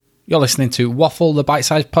You're listening to Waffle, the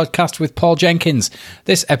bite-sized podcast with Paul Jenkins.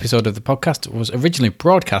 This episode of the podcast was originally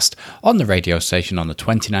broadcast on the radio station on the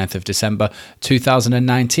 29th of December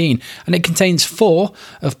 2019, and it contains 4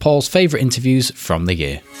 of Paul's favourite interviews from the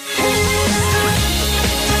year.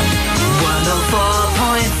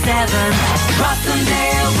 104.7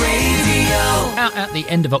 Rossendale Radio. Out at the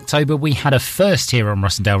end of October, we had a first here on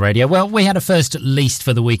Rossendale Radio. Well, we had a first at least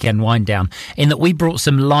for the weekend wind down, in that we brought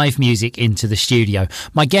some live music into the studio.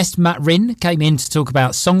 My guest, Matt Rinn, came in to talk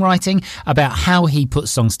about songwriting, about how he puts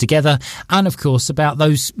songs together, and of course about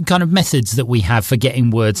those kind of methods that we have for getting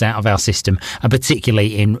words out of our system, and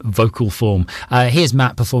particularly in vocal form. Here's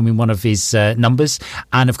Matt performing one of his numbers,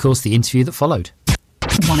 and of course the interview that followed.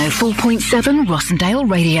 104.7 Rossendale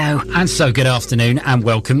Radio. And so good afternoon and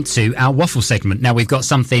welcome to our Waffle segment. Now we've got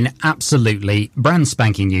something absolutely brand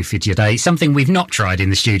spanking new for today, something we've not tried in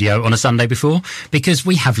the studio on a Sunday before, because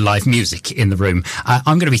we have live music in the room.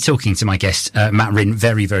 I'm going to be talking to my guest, Matt Rinn,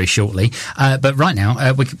 very, very shortly. But right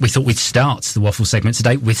now, we thought we'd start the Waffle segment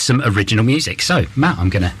today with some original music. So, Matt, I'm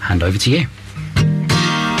going to hand over to you.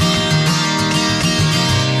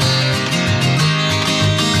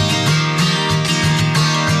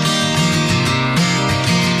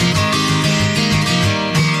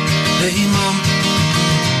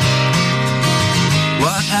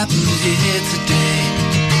 Here today,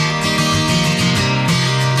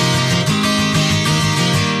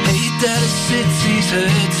 hey Daddy, city's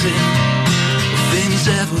hurting. Will things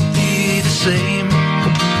ever be the same?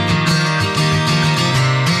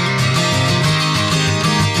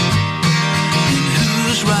 In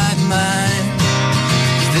whose right mind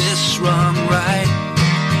is this wrong right?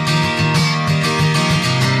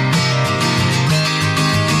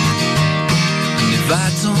 And if I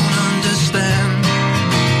don't understand,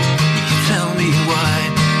 tell me why.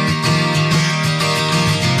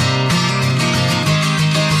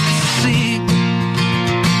 See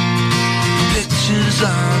pictures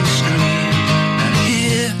on the screen and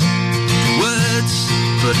hear words,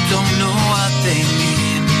 but don't know what they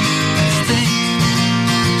mean. I think,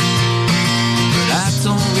 but I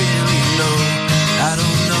don't really know. I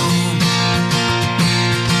don't know.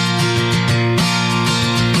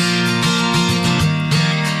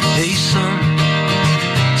 Hey son,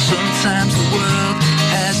 sometimes the world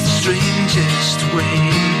has the strangest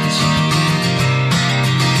ways.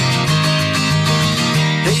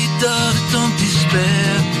 Hey daughter, don't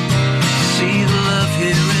despair. See the love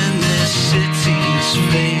here in this city's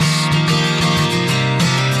face.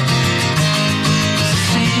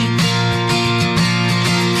 See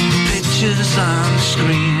pictures on the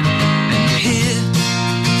screen and you hear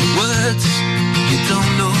words, you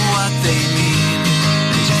don't know what they mean.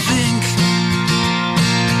 And you think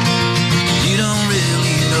you don't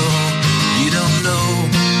really know, you don't know.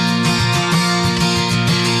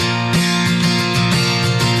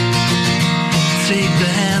 Take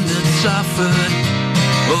the hand that's offered,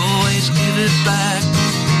 always give it back.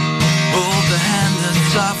 Hold the hand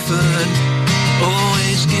that's offered,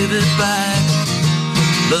 always give it back.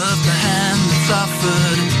 Love the hand that's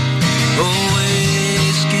offered,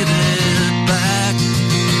 always give it back.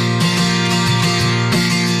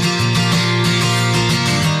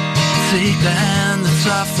 Take the hand that's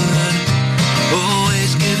offered,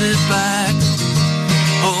 always give it back.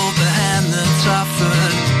 Hold the hand that's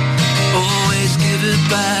offered, always give it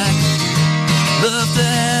back. Love the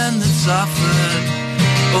hand that's offered,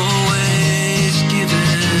 always give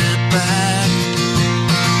it back.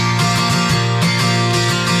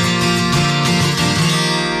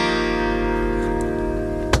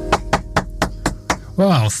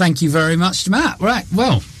 Well, thank you very much to Matt. Right,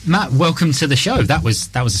 well, Matt, welcome to the show. That was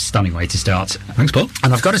a stunning way to start. Thanks, Paul.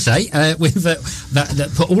 And I've got to say, that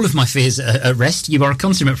put all of my fears at rest. You are a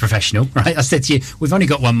consummate professional, right? I said to you, we've only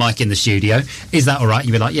got one mic in the studio. Is that all right?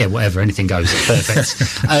 You'd be like, yeah, whatever, anything goes. Perfect.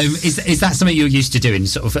 Is that something you're used to doing,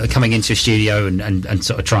 sort of coming into a studio and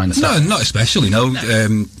sort of trying the stuff? No, not especially, no.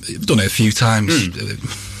 I've done it a few times.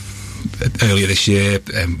 Earlier this year,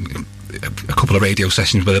 a couple of radio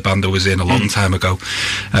sessions with a band I was in a long time ago.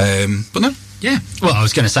 But no. Yeah. Well, I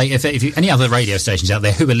was going to say, if any other radio stations out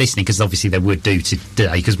there who are listening, because obviously they would do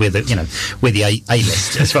today, because we're the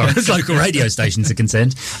A-list as far as local radio stations are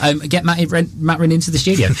concerned. Get Matt Rinn into the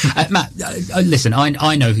studio. Matt, listen,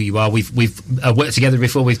 I know who you are. We've worked together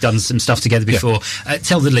before. We've done some stuff together before. Yeah.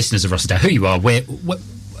 Tell the listeners of Rossendale who you are. Where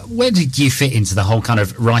did you fit into the whole kind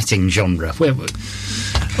of writing genre?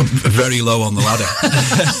 Very low on the ladder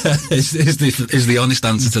is the honest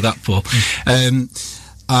answer to that, Paul.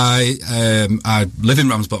 I live in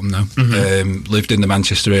Ramsbottom now. Mm-hmm. Lived in the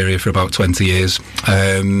Manchester area for about 20 years,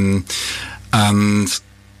 and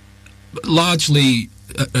largely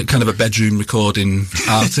a kind of a bedroom recording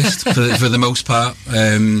artist for the most part.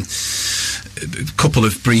 A couple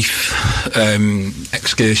of brief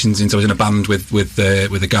excursions into. I was in a band with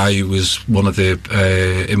a guy who was one of the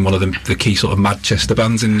key sort of Manchester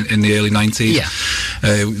bands in the early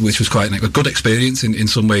 90s, which was quite a good experience in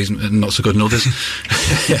some ways and not so good in others.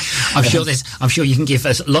 I'm sure you can give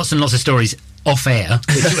us lots and lots of stories off air,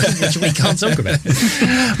 which we can't talk about.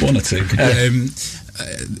 One or two.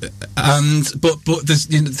 But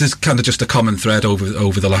there's kind of just a common thread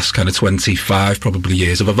over the last kind of 25 probably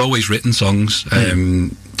years. I've always written songs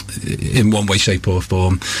in one way, shape or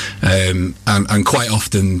form, and quite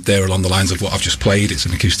often they're along the lines of what I've just played. It's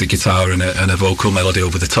an acoustic guitar and a vocal melody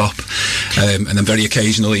over the top, and then very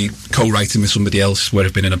occasionally co-writing with somebody else where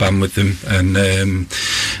I've been in a band with them, and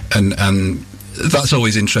that's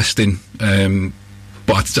always interesting.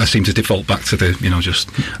 But I seem to default back to just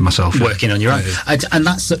myself working on your own, and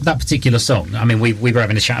that's that particular song. I mean, we were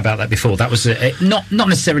having a chat about that before. That was not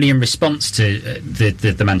necessarily in response to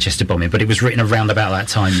the Manchester bombing, but it was written around about that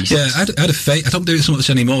time. Yeah, I had a fate. I don't do it so much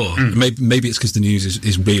anymore. Maybe it's because the news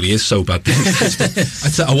is really so bad.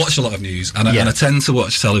 I watch a lot of news, and I tend to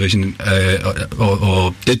watch television,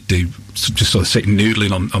 or did do. Just sort of sitting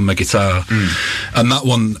noodling on my guitar, and that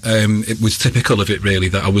one it was typical of it really,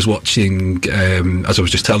 that I was watching as I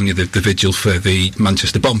was just telling you the vigil for the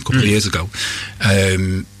Manchester bomb a couple of years ago,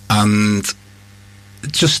 and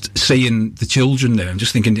just seeing the children there and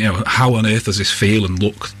just thinking, how on earth does this feel and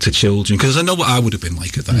look to children, because I know what I would have been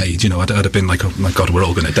like at that age. I'd have been like, oh my god, we're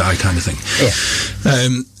all going to die kind of thing.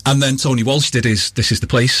 And then Tony Walsh did his This Is the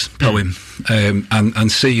Place poem,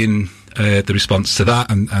 and seeing the response to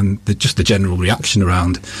that and just the general reaction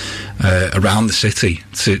around the city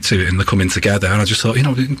to it and the coming together, and I just thought,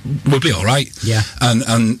 we'll be all right. Yeah.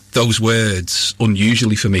 And those words,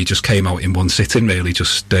 unusually for me, just came out in one sitting. Really,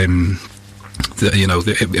 just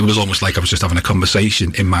it was almost like I was just having a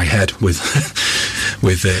conversation in my head with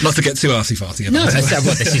not to get too arty-farty about it.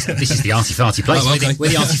 This is the arty-farty place. Oh, okay. We're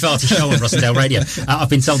the arty-farty show on Rossendale Radio. I've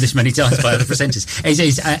been told this many times by other presenters.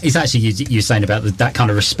 It's actually you're saying about that kind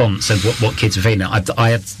of response and what kids are feeling. I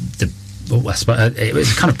had it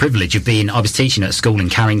was a kind of privilege of being. I was teaching at a school in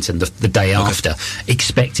Carrington the day after,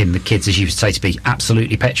 expecting the kids, as you would say, to be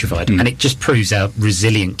absolutely petrified, and it just proves how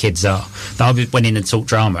resilient kids are. I went in and taught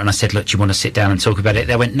drama, and I said, "Look, do you want to sit down and talk about it?"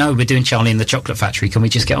 They went, "No, we're doing Charlie and the Chocolate Factory. Can we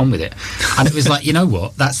just get on with it?" And it was like, you know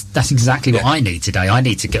what? That's exactly what I need today. I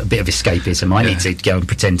need to get a bit of escapism. I need to go and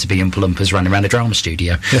pretend to be Oompa Loompas running around a drama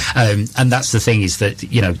studio. And that's the thing, is that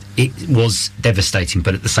it was devastating,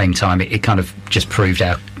 but at the same time, it kind of just proved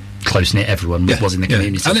how close-knit everyone was in the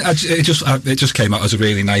community. And it just came out as a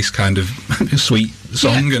really nice kind of sweet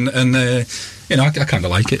song, and I kind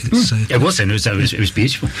of like it. It was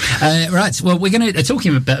beautiful. Right, well, we're going to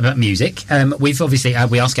talking about music. We've obviously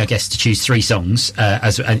we ask our guests to choose 3 songs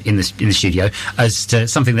as in the studio as to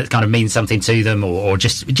something that kind of means something to them, or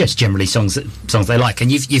just generally songs they like.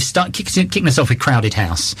 And you've started kicking us off with Crowded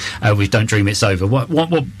House with Don't Dream It's Over.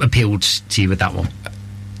 What appealed to you with that one?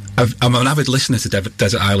 I'm an avid listener to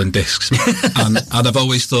Desert Island Discs, and I've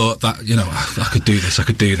always thought that I could do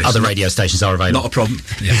this. Other radio stations are available. Not a problem.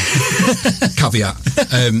 Yeah. Caveat.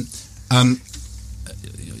 And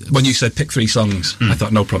when you said pick 3 songs, I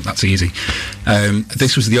thought, no problem, that's easy.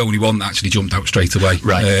 This was the only one that actually jumped out straight away.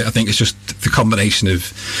 Right. I think it's just the combination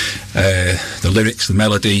of the lyrics, the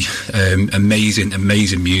melody,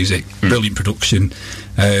 amazing music, brilliant production.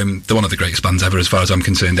 They're one of the greatest bands ever, as far as I'm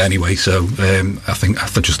concerned, anyway. So I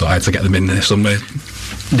just thought I had to get them in there somewhere.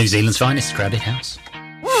 New Zealand's finest, Crowded House.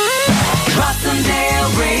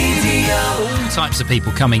 Rossendale Radio. All types of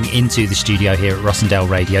people coming into the studio here at Rossendale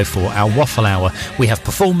Radio for our Waffle Hour. We have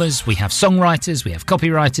performers, we have songwriters, we have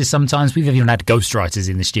copywriters sometimes. We've even had ghostwriters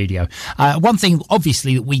in the studio. One thing,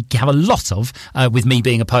 obviously, that we have a lot of, with me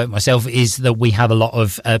being a poet myself, is that we have a lot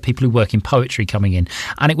of people who work in poetry coming in.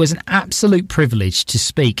 And it was an absolute privilege to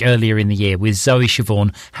speak earlier in the year with Zoe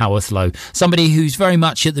Siobhan Howarth-Lowe, somebody who's very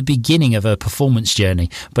much at the beginning of her performance journey,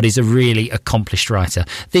 but is a really accomplished writer.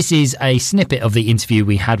 This is a snippet of the interview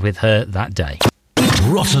we had with her that day.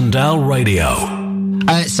 Rossendale Radio.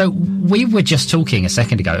 So we were just talking a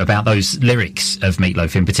second ago about those lyrics of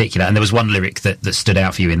Meatloaf in particular, and there was one lyric that stood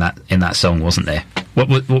out for you in that song, wasn't there?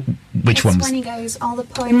 Which one was? When he goes, all the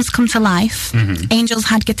poems come to life. Angels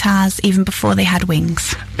had guitars even before they had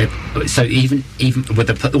wings. So even with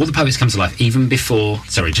all the poets come to life even before.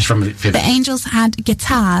 Sorry, just from the angels had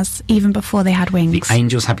guitars even before they had wings. The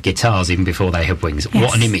angels had guitars even before they had wings. Yes.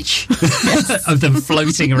 What an image of them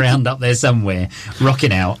floating around up there somewhere,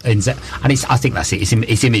 rocking out, and I think that's it.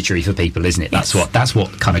 it's imagery for people, isn't it? Yes. That's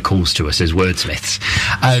what kind of calls to us as wordsmiths.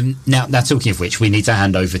 Now, talking of which, we need to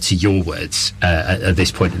hand over to your words at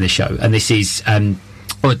this point in the show, and this is.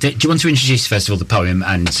 Well, do you want to introduce first of all the poem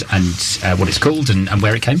and what it's called and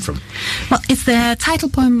where it came from? Well, it's the title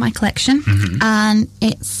poem in my collection, and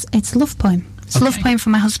it's a love poem. It's a love poem for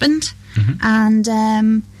my husband,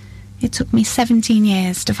 and it took me 17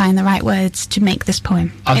 years to find the right words to make this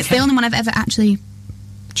poem. Okay. It's the only one I've ever actually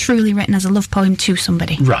truly written as a love poem to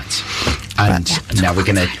somebody. Right. And now we're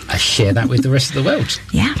going to share that with the rest of the world.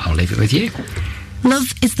 Yeah. I'll leave it with you.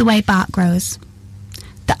 Love is the way bark grows.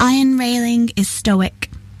 The iron railing is stoic,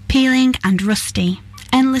 peeling and rusty,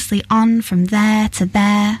 endlessly on from there to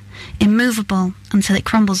there, immovable until it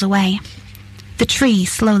crumbles away. The tree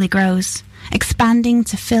slowly grows, expanding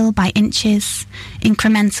to fill by inches,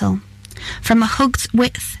 incremental, from a hugged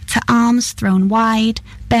width to arms thrown wide,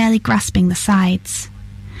 barely grasping the sides.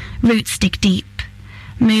 Roots dig deep,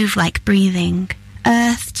 move like breathing,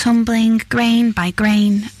 earth tumbling grain by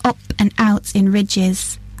grain, up and out in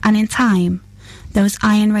ridges, and in time, those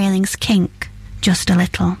iron railings kink just a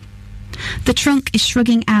little. The trunk is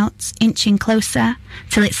shrugging out, inching closer,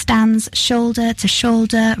 till it stands shoulder to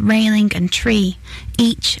shoulder, railing and tree,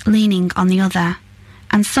 each leaning on the other.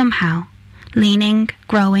 And somehow, leaning,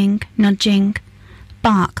 growing, nudging,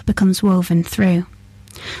 bark becomes woven through.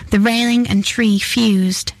 The railing and tree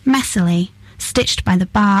fused, messily, stitched by the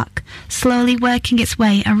bark, slowly working its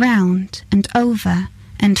way around and over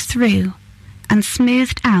and through, and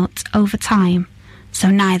smoothed out over time, so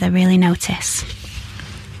neither really notice.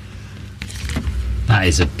 That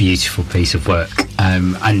is a beautiful piece of work,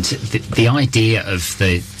 and the idea of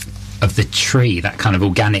the tree, that kind of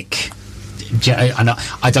organic. And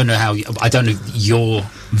I don't know your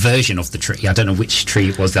version of the tree. I don't know which tree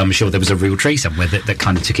it was. I'm sure there was a real tree somewhere that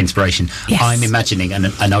kind of took inspiration. Yes. I'm imagining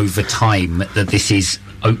an over time that this is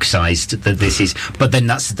oak-sized. That this is, but then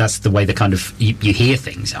that's the way the kind of you hear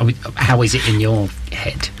things. How is it in your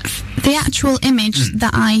head? The actual image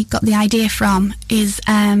that I got the idea from is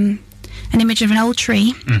an image of an old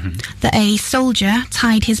tree that a soldier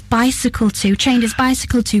trained his bicycle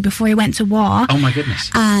to before he went to war. Oh my goodness!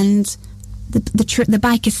 And the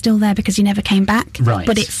bike is still there because he never came back. Right.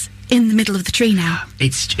 But it's in the middle of the tree now.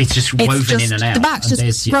 It's just woven in and out. The bark's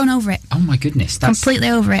just grown over it. Oh my goodness! That's Completely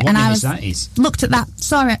over it. What And that is? Looked at that,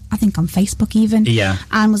 saw it, I think on Facebook even. Yeah.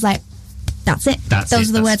 And was like, that's it. Those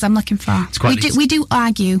are the words I'm looking for. We do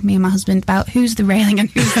argue, me and my husband, about who's the railing and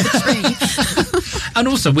who's the tree. And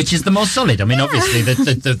also, which is the more solid? I mean, obviously,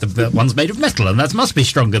 the one's made of metal, and that must be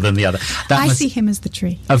stronger than the other. I see him as the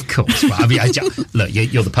tree. Of course. Well, I mean, look,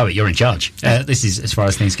 you're the poet. You're in charge. This is as far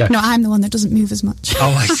as things go. No, I'm the one that doesn't move as much. Oh,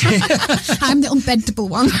 I see. I'm the unbendable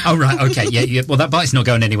one. Oh, right. Okay. Yeah. Well, that bite's not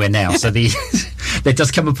going anywhere now. So there does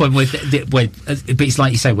come a point where but it's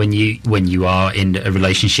like you say, when you are in a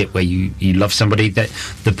relationship where you love somebody, that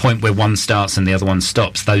the point where one starts and the other one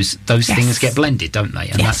stops, those things get blended, don't they?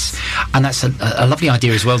 And that's a lovely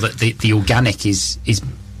idea as well, that the organic is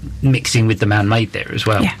mixing with the man-made there as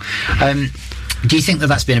well. Yeah. Do you think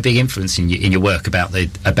that's been a big influence in your work about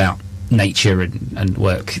nature and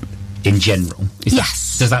work in general?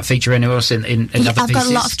 Does that feature anywhere else in other pieces? I've got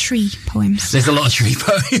a lot of tree poems. There's a lot of tree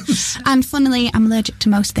poems. And funnily, I'm allergic to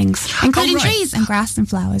most things, including trees and grass and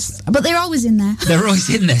flowers. But they're always in there. They're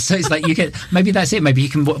always in there. So it's like maybe that's it. Maybe you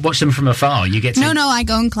can watch them from afar. You get to... No, I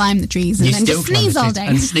go and climb the trees and then just sneeze all day.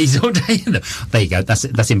 And sneeze all day. There you go.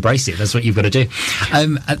 That's embrace it. That's what you've got to do.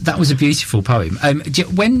 That was a beautiful poem.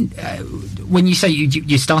 When you say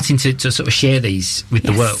you're starting to sort of share these with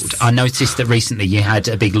the world, I noticed that recently you had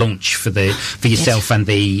a big launch for yourself and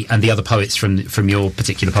the other poets from your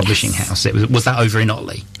particular publishing house. Was that over in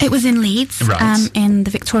Otley? It was in Leeds, in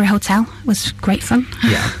the Victoria Hotel. It was great fun.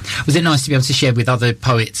 Yeah. Was it nice to be able to share with other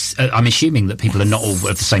poets? I'm assuming that people are not all of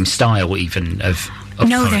the same style, even of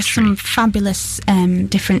no, poetry. There's some fabulous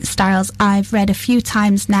different styles. I've read a few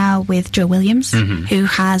times now with Joe Williams, who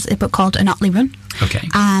has a book called An Otley Run. Okay.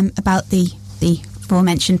 About the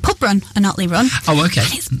aforementioned pub run, An Otley Run. Oh, okay.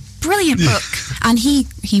 And it's a brilliant book, and he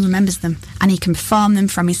remembers them, and he can perform them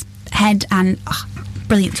from his head, and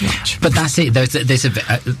brilliant to watch. But that's it.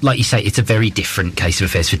 There's like you say, it's a very different case of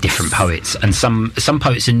affairs for different poets, and some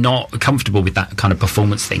poets are not comfortable with that kind of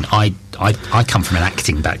performance thing. I come from an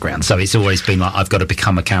acting background, so it's always been like I've got to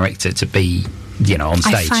become a character to be, on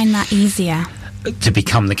stage. I find that easier. To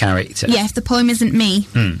become the character. Yeah, if the poem isn't me,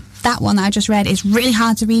 that one that I just read is really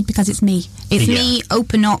hard to read because it's me. It's me,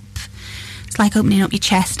 open up. It's like opening up your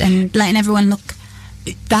chest and letting everyone look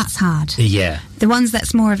that's hard. Yeah. The ones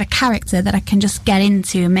that's more of a character that I can just get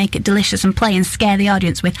into and make it delicious and play and scare the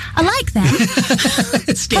audience with, I like them.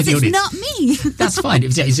 Scare the it's audience. not me. That's fine.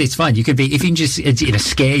 It's fine. You could be, if you can just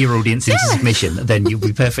scare your audience into submission, then you'll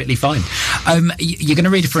be perfectly fine. You're going to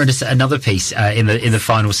read for us another piece in the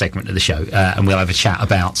final segment of the show, and we'll have a chat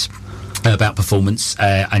about performance,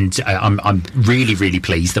 and I'm really, really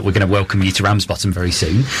pleased that we're going to welcome you to Ramsbottom very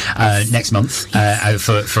soon, next month,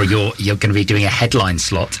 for you're going to be doing a headline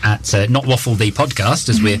slot at not Waffle the Podcast,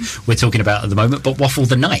 as we're talking about at the moment, but Waffle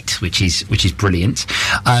the Night, which is brilliant.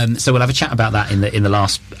 So we'll have a chat about that in the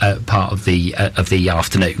last part of the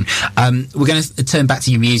afternoon. We're going to turn back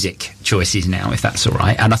to your music choices now, if that's all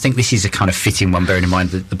right. And I think this is a kind of fitting one, bearing in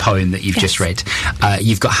mind the poem that you've just read.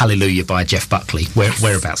 You've got Hallelujah by Jeff Buckley.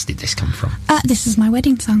 Whereabouts did this come from? This is my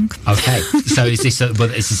wedding song. Okay, so is this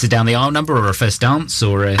a down the aisle number or a first dance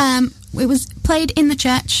or a... It was played in the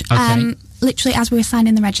church, Okay. literally as we were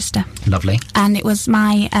signing the register. Lovely. And it was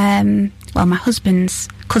my my husband's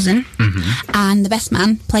cousin, and the best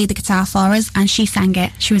man played the guitar for us, and she sang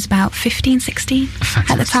it. She was about 15, 16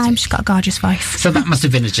 at the time. She's got a gorgeous voice. So that must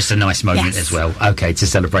have been just a nice moment Yes. as well. Okay, to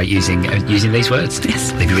celebrate using these words.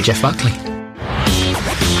 Yes. Leave it with Jeff Buckley.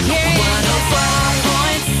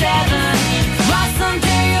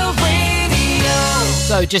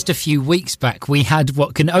 So just a few weeks back, we had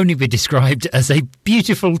what can only be described as a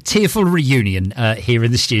beautiful, tearful reunion here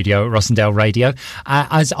in the studio at Rossendale Radio,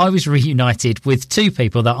 as I was reunited with two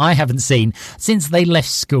people that I haven't seen since they left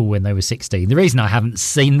school when they were 16. The reason I haven't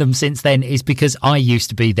seen them since then is because I used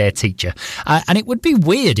to be their teacher. And it would be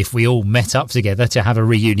weird if we all met up together to have a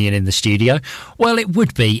reunion in the studio. Well, it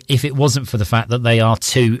would be if it wasn't for the fact that they are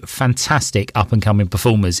two fantastic up-and-coming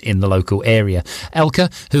performers in the local area.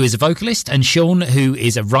 Elka, who is a vocalist, and Sean, who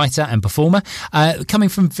is a writer and performer, coming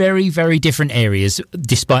from very, very different areas,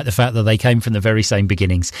 despite the fact that they came from the very same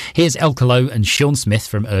beginnings. Here's Elka Lowe and Sean Smith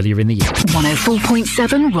from earlier in the year.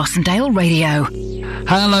 104.7 Rossendale Radio.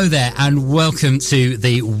 Hello there, and welcome to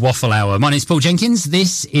the Waffle Hour. My name's Paul Jenkins.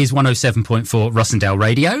 This is 107.4 Rossendale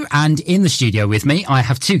Radio, and in the studio with me, I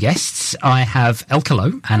have two guests. I have Elka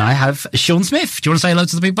Lowe and I have Sean Smith. Do you want to say hello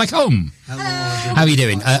to the people back home? Hello. How are you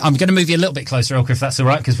doing? I'm going to move you a little bit closer, Elka, if that's all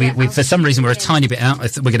right, because we for some reason we're a tiny bit out.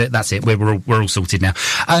 That's it. We're all sorted now.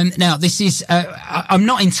 Now this is. I'm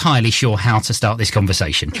not entirely sure how to start this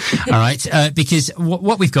conversation. All right, because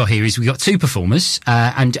what we've got here is we've got two performers,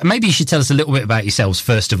 and maybe you should tell us a little bit about yourselves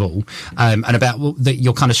first of all, and about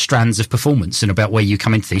your kind of strands of performance and about where you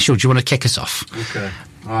come into things. Sure, do you want to kick us off? Okay.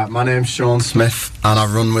 Alright, my name's Sean Smith and I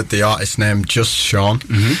run with the artist name Just Sean.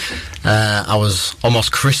 I was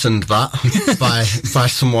almost christened that by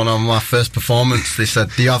someone on my first performance. They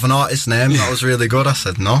said, "Do you have an artist name?" That was really good. I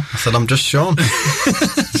said, "No." I said, "I'm Just Sean."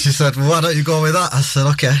 She said, "Well, why don't you go with that?" I said,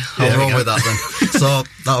 "Okay, I'll roll with that then." So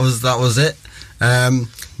that was it.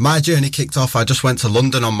 My journey kicked off. I just went to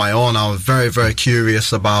London on my own. I was very, very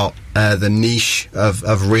curious about the niche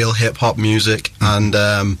of real hip-hop music, and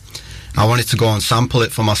I wanted to go and sample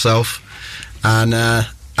it for myself. And I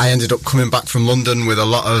ended up coming back from London with a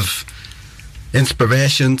lot of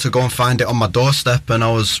inspiration to go and find it on my doorstep, and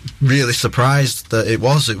I was really surprised that it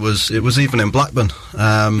was even in Blackburn.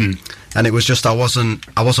 And it was just I wasn't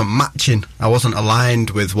matching, I wasn't aligned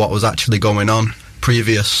with what was actually going on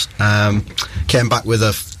previous. Came back with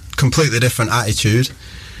a completely different attitude,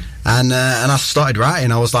 and I started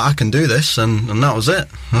writing. I was like, I can do this, and that was it.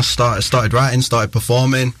 I started writing, started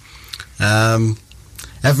performing.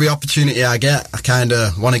 Every opportunity I get, I kind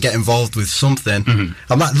of want to get involved with something.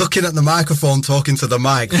 I'm like looking at the microphone, talking to the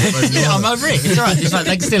mic. Yeah, I'm over it. It's all right. It's like,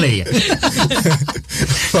 they can still hear you.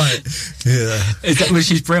 Right. Yeah.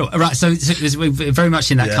 Which is brilliant. Right, so we're very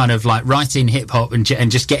much in that kind of like writing hip-hop and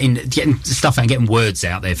just getting stuff out and getting words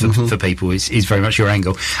out there for people is very much your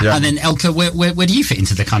angle. Yeah. And then, Elka, where do you fit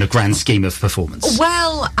into the kind of grand scheme of performance?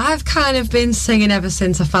 Well, I've kind of been singing ever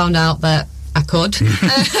since I found out that I could,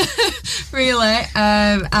 really,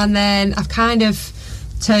 and then I've kind of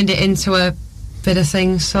turned it into a bit of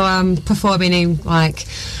things. So I'm performing in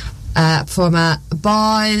perform at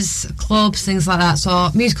bars, clubs, things like that. So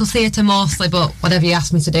musical theatre mostly, but whatever you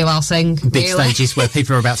ask me to do, I'll sing. Big stages where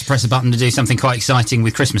people are about to press a button to do something quite exciting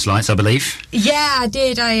with Christmas lights, I believe. Yeah, I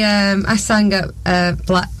did. I sang at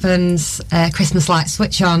Blackburn's Christmas light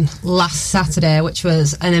switch on last Saturday, which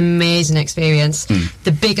was an amazing experience.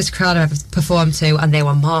 The biggest crowd I've ever performed to, and they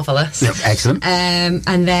were marvellous. Yep, excellent.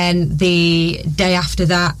 And then the day after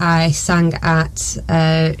that, I sang at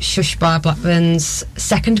Shush Bar, Blackburn's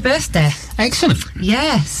second birthday birthday. Excellent.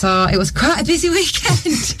 Yeah, so it was quite a busy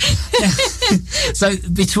weekend. So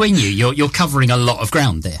between you're covering a lot of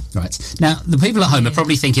ground there, right? Now, the people at home are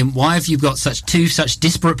probably thinking, why have you got two such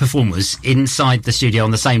disparate performers inside the studio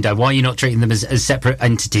on the same day? Why are you not treating them as separate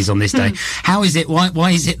entities on this day? How is it?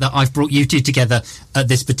 Why is it that I've brought you two together at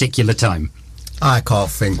this particular time? I can't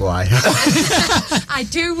think why. I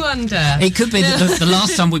do wonder. It could be that the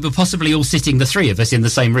last time we were possibly all sitting, the three of us, in the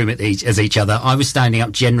same room as each other, I was standing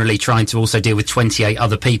up generally trying to also deal with 28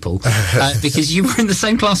 other people because you were in the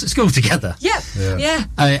same class at school together. Yep. Yeah.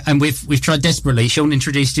 And we've tried desperately. Sean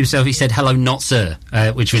introduced himself. He said, "Hello, not sir,"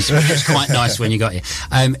 which was quite nice when you got here.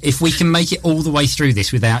 If we can make it all the way through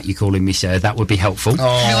this without you calling me sir, that would be helpful.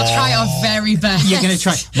 I will try our very best. You're going to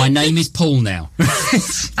try. My name is Paul now.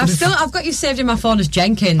 I've got you saved in my phone as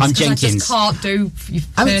Jenkins. I'm Jenkins. I just can't do your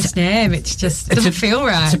first name. It doesn't feel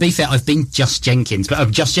right. To be fair, I've been just Jenkins, but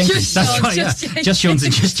just Jenkins. That's right. Just Sean's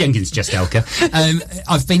and just Jenkins, just Elka.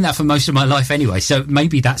 I've been that for most of my life anyway, so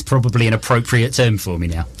maybe that's probably an appropriate term for me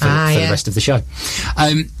now for the rest of the show.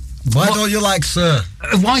 Why don't you like sir?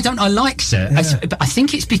 Why don't I like sir? Yeah. I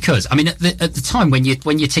think it's because, I mean, at the time when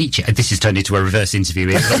you teach it, this has turned into a reverse interview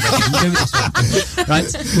here, right?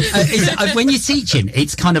 When you're teaching,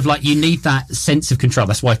 it's kind of like you need that sense of control.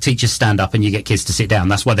 That's why teachers stand up and you get kids to sit down.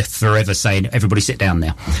 That's why they're forever saying, everybody sit down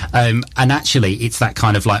now. And actually, it's that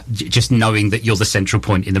kind of like just knowing that you're the central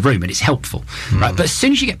point in the room, and it's helpful, right? But as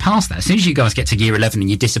soon as you get past that, as soon as you guys get to year 11 and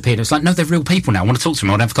you disappear, it's like, no, they're real people now. I want to talk to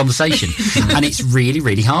them. I want to have a conversation. And it's really,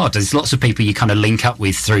 really hard. There's lots of people you kind of link up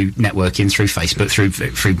with through networking, through Facebook,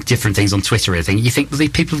 through different things on Twitter and everything. You think, well, these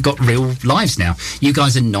people have got real lives now. You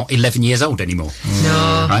guys are not 11 years old anymore.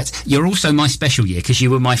 No. Right? You're also my special year because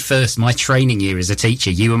you were my training year as a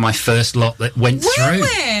teacher. You were my first lot that went through.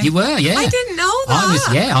 You were, yeah. I didn't know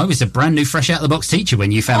that. I was a brand new, fresh out of the box teacher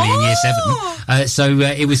when you found me in year 7. So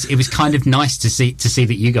it was kind of nice to see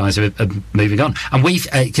that you guys are moving on. And we've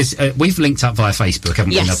linked up via Facebook,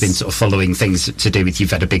 haven't we? And I've been sort of following things to do with,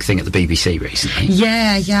 you've had a big thing at the BBC recently.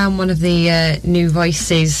 Yeah, I'm one of the New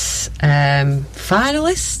Voices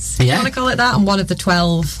finalists, if you want to call it that. I'm one of the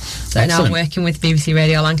 12 that are now working with BBC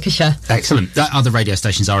Radio Lancashire. Excellent. Other radio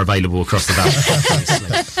stations are available across the valley.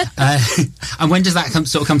 And when does that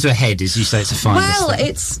come to a head, as you say it's a finalist? Well,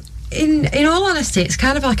 it's... In all honesty, it's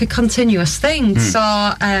kind of like a continuous thing. So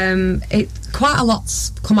quite a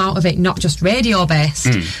lot's come out of it, not just radio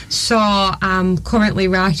based. So I'm currently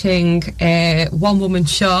writing a one-woman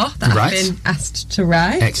show that I've been asked to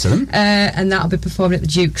write. Excellent. And that'll be performed at the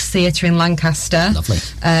Duke's Theatre in Lancaster. Lovely.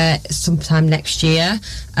 Sometime next year.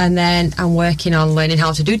 And then I'm working on learning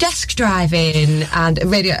how to do desk driving and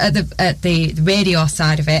radio at the radio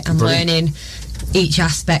side of it. I'm learning each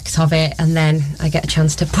aspect of it, and then I get a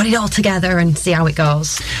chance to put it all together and see how it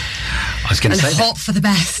goes. I was going to say, hope for the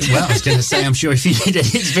best. Well, I was going to say, I'm sure if you need any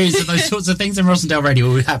experience of those sorts of things, then Rossendale Radio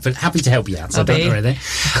will be happy to help you out. So don't worry there.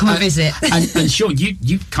 Come and visit. And Sean,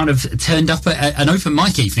 you kind of turned up at an open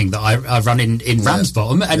mic evening that I run in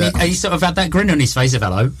Ramsbottom, and he sort of had that grin on his face of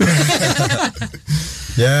hello.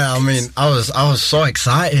 Yeah, I mean, I was so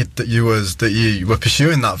excited that you were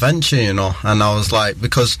pursuing that venture, you know, and I was like,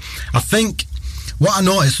 because I think what I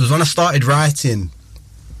noticed was when I started writing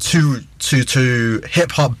to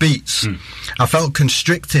hip hop beats, I felt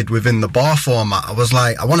constricted within the bar format. I was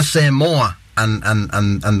like, I want to say more, and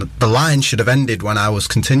the line should have ended when I was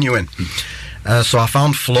continuing. So I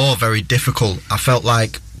found flow very difficult. I felt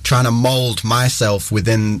like trying to mould myself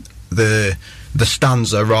within the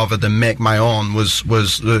stanza rather than make my own was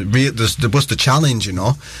the challenge, you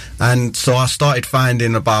know. And so I started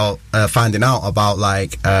finding out about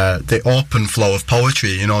like the open flow of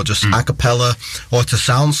poetry, you know, just a cappella or to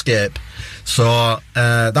soundscape. So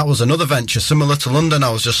that was another venture similar to London.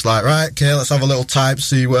 I was just like, right, okay, let's have a little type,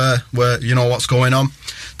 see where you know what's going on.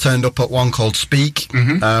 Turned up at one called Speak.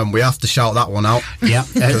 We have to shout that one out. Yeah.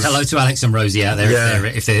 Hello to Alex and Rosie out there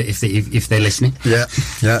if they're listening. Yeah.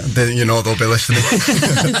 They'll be listening.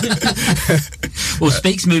 Well,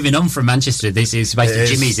 Speak's moving on from Manchester. This is basically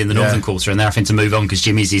Jimmy's in the Northern Quarter, and they're having to move on because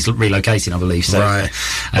Jimmy's is relocating, I believe. So, right.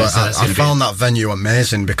 But I found that venue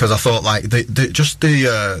amazing because I thought like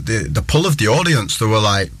the pull of the audience. There were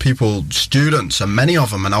like students, and many of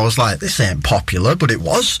them, and I was like, this ain't popular, but it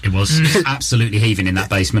was. It was absolutely heaving in that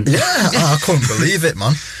basement. Yeah, I couldn't believe it,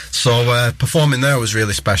 man. So performing there was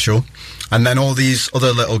really special. And then all these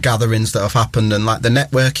other little gatherings that have happened, and like the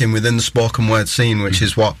networking within the spoken word scene, which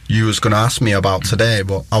is what you was going to ask me about today.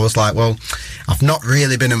 But I was like, well, I've not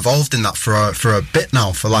really been involved in that for a bit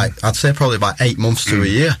now, for like, I'd say probably about 8 months to a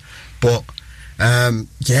year. But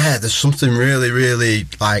Yeah, there's something really, really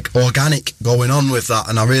like organic going on with that,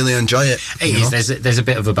 and I really enjoy it. It is. There's a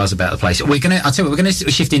bit of a buzz about the place. I'll tell you what, we're going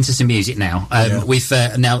to shift into some music now. With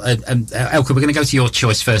Elka, we're going to go to your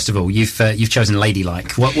choice first of all. You've chosen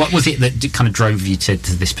Ladylike. What was it that kind of drove you to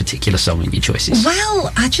this particular song in your choices?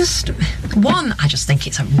 Well, I just think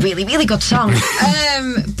it's a really, really good song.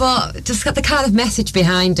 But just got the kind of message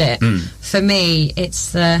behind it. For me,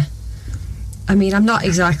 it's I mean, I'm not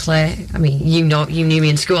exactly. I mean, you knew me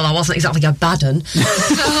in school. I wasn't exactly a bad un.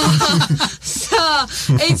 So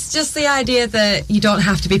it's just the idea that you don't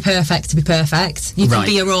have to be perfect to be perfect. You can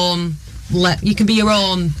be your own. You can be your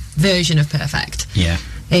own version of perfect. Yeah.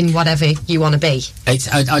 In whatever you want to be.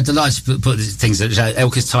 I'd like to put things that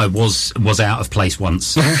Elka's tie was out of place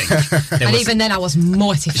once. I think. And even then, I was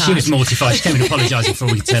mortified. She was mortified. She came and apologised before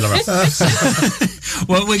we could tell her off.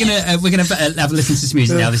 Well, we're gonna have a listen to some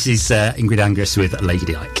music now. This is Ingrid Angus with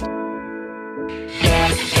Ladylike.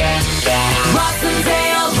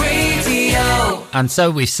 And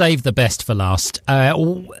so we've saved the best for last.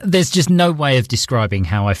 There's just no way of describing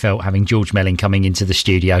how I felt having George Melling coming into the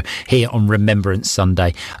studio here on Remembrance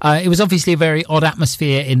Sunday. It was obviously a very odd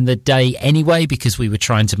atmosphere in the day anyway, because we were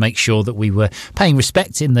trying to make sure that we were paying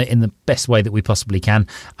respect in the best way that we possibly can.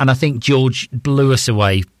 And I think George blew us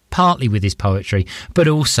away, partly with his poetry, but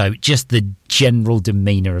also just the general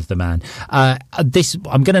demeanour of the man. I'm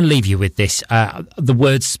going to leave you with this. The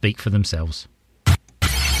words speak for themselves.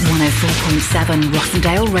 104.7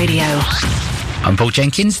 Rossendale Radio. I'm Paul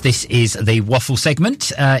Jenkins. This is the Waffle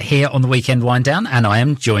segment here on the Weekend Wind Down, and I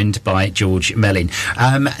am joined by George Melling.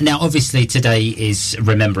 Now, obviously, today is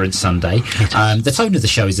Remembrance Sunday. The tone of the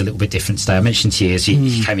show is a little bit different today. I mentioned to you as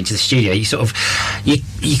you came into the studio, you sort of,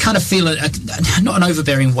 you kind of feel not an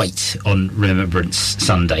overbearing weight on Remembrance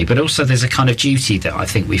Sunday, but also there's a kind of duty that I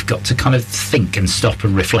think we've got to kind of think and stop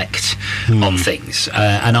and reflect on things.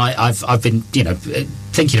 And I've been,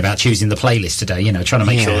 thinking about choosing the playlist today, trying to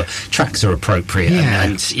make sure tracks are appropriate,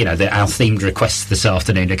 and our themed requests this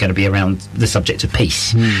afternoon are going to be around the subject of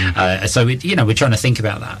peace. So we're trying to think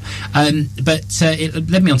about that. But it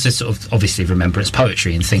led me on to sort of obviously remembrance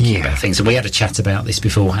poetry and thinking about things. And we had a chat about this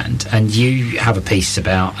beforehand. And you have a piece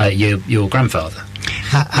about your grandfather.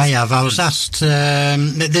 I have. I was asked.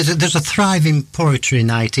 There's a thriving poetry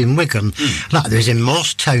night in Wigan, like there is in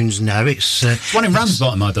most towns now. It's one in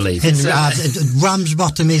Ramsbottom, I believe.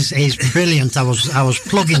 Ramsbottom is brilliant. I was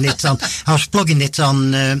plugging it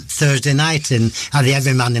on. Thursday night at the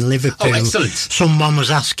Everyman in Liverpool. Oh, excellent! Someone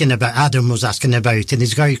was asking about. Adam was asking about it, and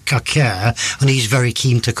he's very cocker, and he's very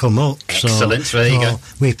keen to come up. Excellent. So, there you go.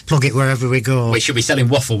 We plug it wherever we go. We should be selling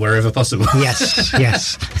waffle wherever possible.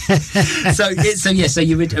 Yes. So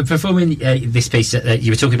you were performing this piece.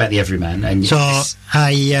 You were talking about the Everyman, and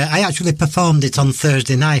I actually performed it on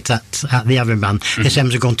Thursday night at the Everyman. The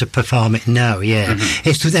Sems are going to perform it now. Yeah,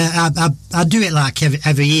 it's I do it like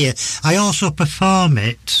every year. I also perform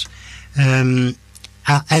it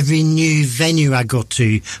at every new venue I go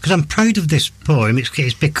to, because I'm proud of this poem.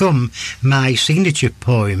 It's become my signature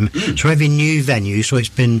poem. So every new venue, so it's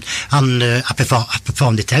been on. I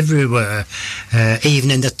performed it everywhere, even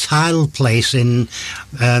in the Tile place in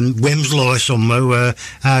Wimslow or somewhere where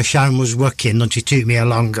Sharon was working, and she took me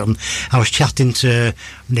along, and I was chatting to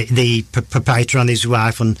the proprietor and his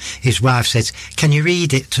wife, and his wife said, "Can you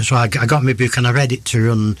read it?" So I got my book and I read it to her,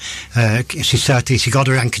 and she got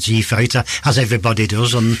her handkerchief out, as everybody does.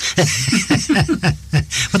 And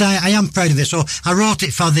but I am proud of this. So I wrote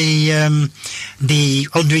it for the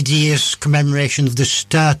 100 years commemoration of the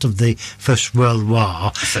start of the First World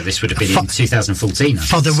War. So this would have been in 2014.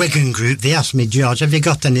 For the Wigan group, they asked me, "George, have you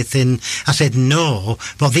got anything?" I said no,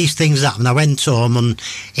 but these things happened. I went home and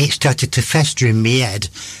it started to fester in my head,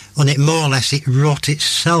 and it more or less it wrote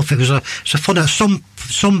itself. It was so funny.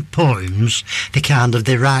 Some poems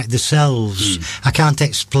they write themselves. I can't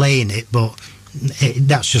explain it, but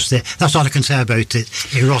that's just it. That's all I can say about it.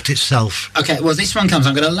 It wrote itself. Okay, well, this one comes.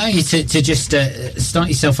 I'm going to allow you to just start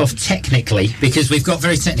yourself off technically, because we've got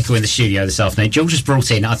very technical in the studio this afternoon. George has brought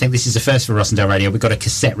in, I think this is the first for Rossendale Radio, we've got a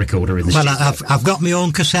cassette recorder in the studio. Well, I've got my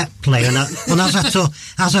own cassette player, and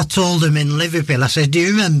as I told them in Liverpool, I said, "Do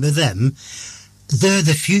you remember them? They're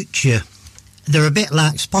the future. They're a bit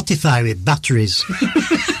like Spotify with batteries."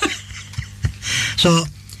 So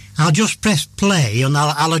I'll just press play, and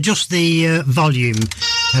I'll adjust the volume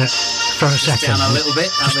for a second. Down a little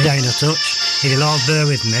bit. Just down a touch. It'll all bear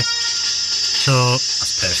with me. So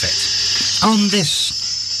that's perfect. On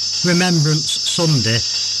this Remembrance Sunday,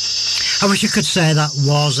 I wish I could say that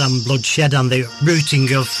wars and bloodshed and the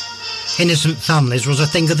rooting of innocent families was a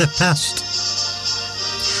thing of the past.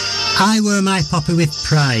 I wear my poppy with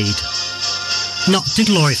pride. not to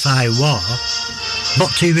glorify war,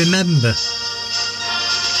 but to remember.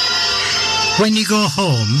 When you go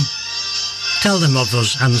home, tell them of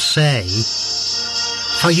us and say,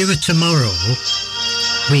 for your tomorrow,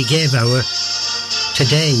 we gave our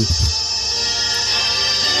today.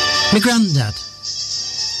 My grandad,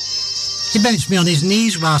 he bounced me on his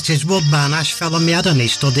knees whilst his woodbine ash fell on me head and he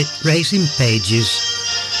stood it racing pages.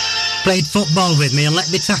 Played football with me and let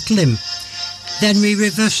me tackle him. Then we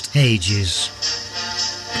reversed ages.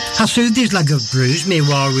 I soothed his leg of bruise, me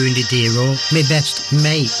war-wounded hero, me best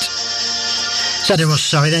mate. Said I was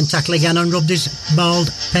sorry, then tackled again and rubbed his bald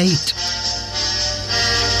pate.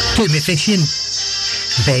 Took me fishing,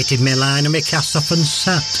 baited me line and me cast off and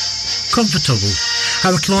sat, comfortable.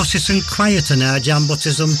 Our closest and quiet and our jam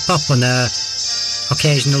butters and pop and our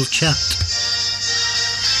occasional chat.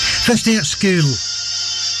 First day at school,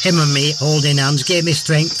 him and me holding hands gave me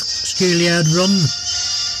strength, schoolyard run.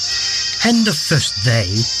 End of first day,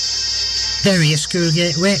 there he is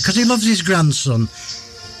schoolgate wait, 'cause he loves his grandson.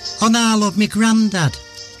 And I love me grandad.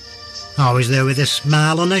 Always there with a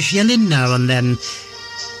smile on us, yelling now and then.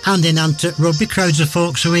 Hand in hand to rugby crowds of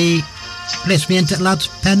folks so he lets me into lad's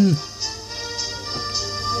pen.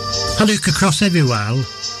 I look across every while,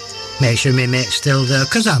 make sure me mate's still there,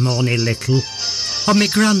 'cause I'm only little. And me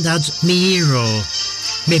granddad's me hero,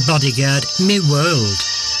 me bodyguard, me world.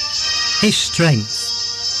 His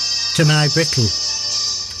strength to my brittle.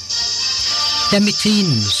 Then me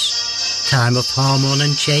teens, time of hormone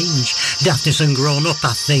and change, daftness and grown up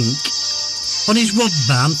I think. On his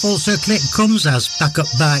woodbine, full circle it comes as back up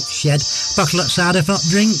bike shed, bottle outside of hot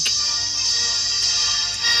drink.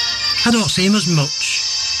 I don't see him as much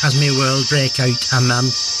as me world break out a man.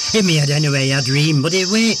 In me head anyway I dream, but he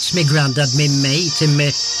waits, me grandad, me mate, in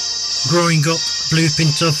me growing up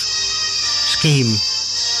blueprint of scheme.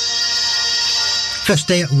 First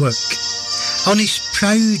day at work, honest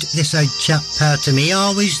proud this old chap part to me,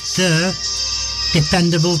 always there,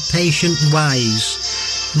 dependable, patient, wise,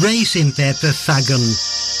 racing paper fagon,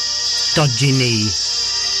 dodgy knee.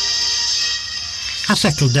 I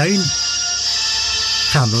settled down,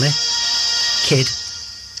 family, kid.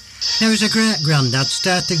 Now as a great grandad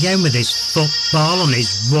start again with his football on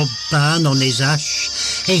his woodbine, on his ash,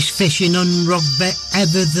 his fishing and rugby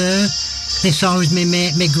ever there. This always me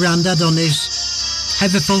mate, me grandad on his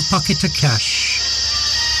ever full pocket of cash.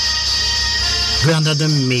 Grandad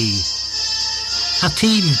and me, a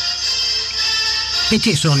team. But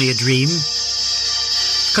it's only a dream,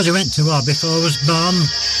 'cause he went to war before I was born.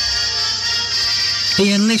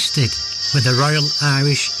 He enlisted with the Royal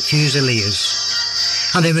Irish Fusiliers,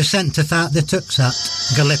 and they were sent to fight the Turks at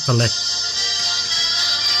Gallipoli.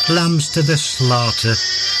 Lambs to the slaughter,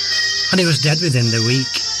 and he was dead within the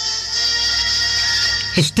week.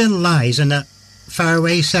 He still lies in a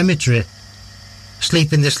faraway cemetery,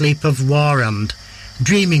 sleeping the sleep of war and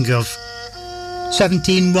dreaming of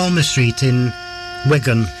 17 Walmer Street in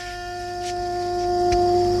Wigan.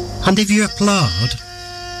 And if you applaud,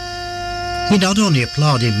 you're not only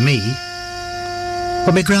applauding me,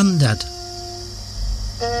 but my grandad,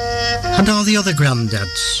 and all the other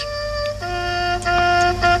granddads,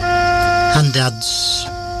 and dads,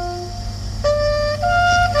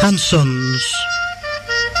 and sons,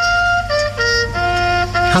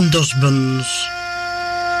 and husbands,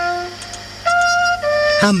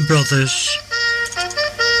 and brothers,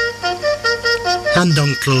 and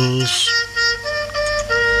uncles,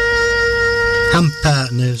 and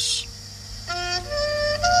partners,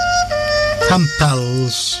 and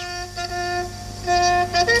pals,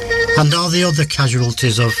 and all the other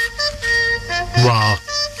casualties of war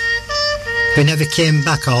who never came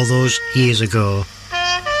back all those years ago.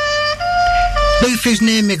 Luffy's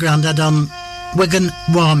named me grandad on Wigan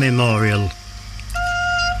War Memorial.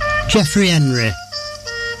 Geoffrey Henry.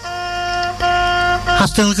 I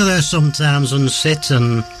still go there sometimes and sit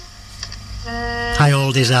and I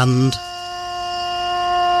hold his hand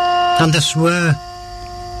and I swear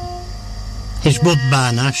his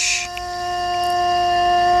woodbine ash,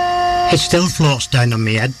 it still floats down on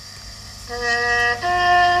me head.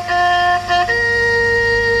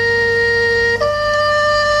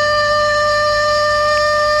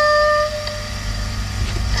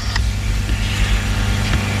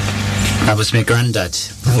 That was my grandad,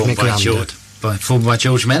 performed by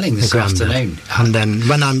George Melling this afternoon. And then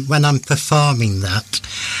when I'm performing that,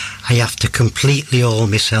 I have to completely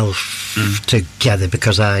hold myself together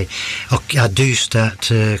because I do start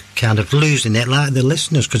to kind of losing it, like the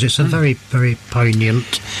listeners, because it's a very, very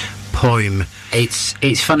poignant poem.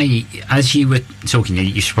 It's funny, as you were talking,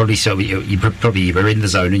 you should probably you were in the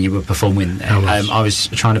zone and you were performing. I was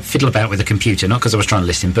trying to fiddle about with the computer, not because I was trying to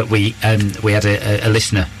listen, but we had a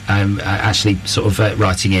listener actually sort of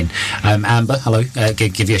writing in. Amber, hello,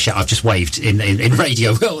 give you a shout. I've just waved in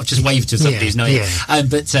radio. Well, I've just waved to somebody who's not here.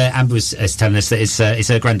 But Amber was telling us that it's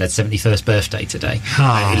her granddad's 71st birthday today.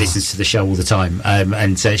 He listens to the show all the time,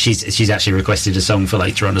 and she's actually requested a song for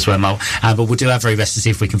later on as well. But we'll do our very best to see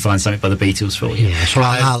if we can find something by the Beatles for you. Yeah, so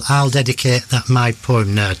I'll dedicate my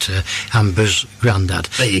poem now to Amber's granddad.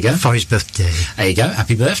 There you go. For his birthday. There you go.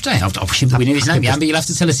 Happy birthday. I wish we knew his name. Amber, you'll have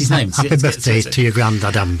to tell us his name. Happy birthday to your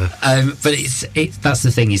granddad, Amber. But that's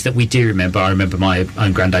the thing, is that we do remember. I remember my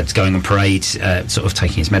own granddad going on parade, sort of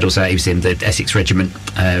taking his medals out. He was in the Essex Regiment,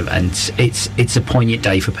 and it's a poignant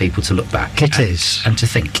day for people to look back. It is. And to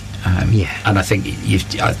think. And I think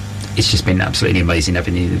it's just been absolutely amazing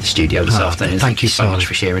having you in the studio this afternoon. Thank you so much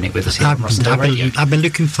for sharing it with us here on Rossendale Radio. I've been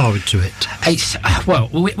looking forward to it. Well,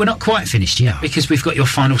 we're not quite finished yet because we've got your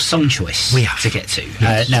final song choice to get to.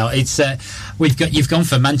 Yes. Now it's you've gone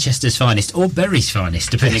for Manchester's finest or Bury's finest,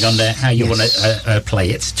 depending on how you want to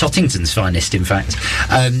play it. Tottington's finest, in fact.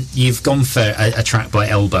 You've gone for a track by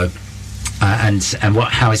Elbow, and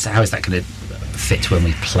how is that going to fit when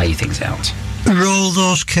we play things out? Roll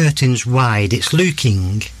those curtains wide. It's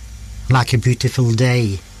looking like a beautiful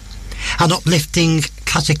day. An uplifting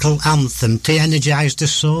classical anthem to energise the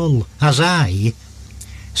soul as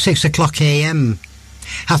 6 o'clock a.m.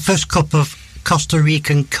 Our first cup of Costa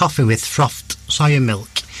Rican coffee with frothed soya milk.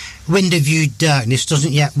 Window-viewed darkness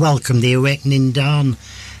doesn't yet welcome the awakening dawn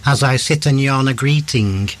as I sit and yawn a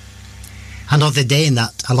greeting. Another day in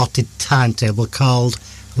that allotted timetable called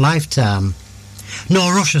lifetime.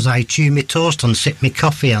 No rush as I chew me toast and sip me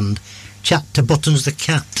coffee and chat to Buttons the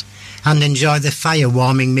cat and enjoy the fire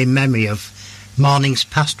warming me memory of mornings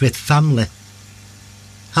past with family.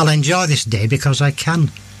 I'll enjoy this day because I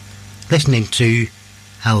can, listening to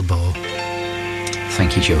Elbow.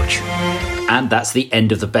 Thank you, George. And that's the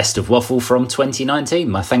end of the Best of Waffle from 2019.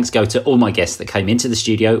 My thanks go to all my guests that came into the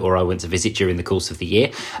studio or I went to visit during the course of the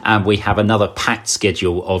year. And we have another packed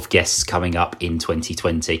schedule of guests coming up in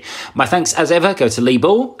 2020. My thanks, as ever, go to Lee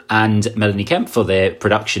Ball and Melanie Kemp for their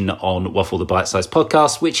production on Waffle the Bite Size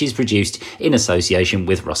podcast, which is produced in association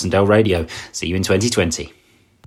with Rossendale Radio. See you in 2020.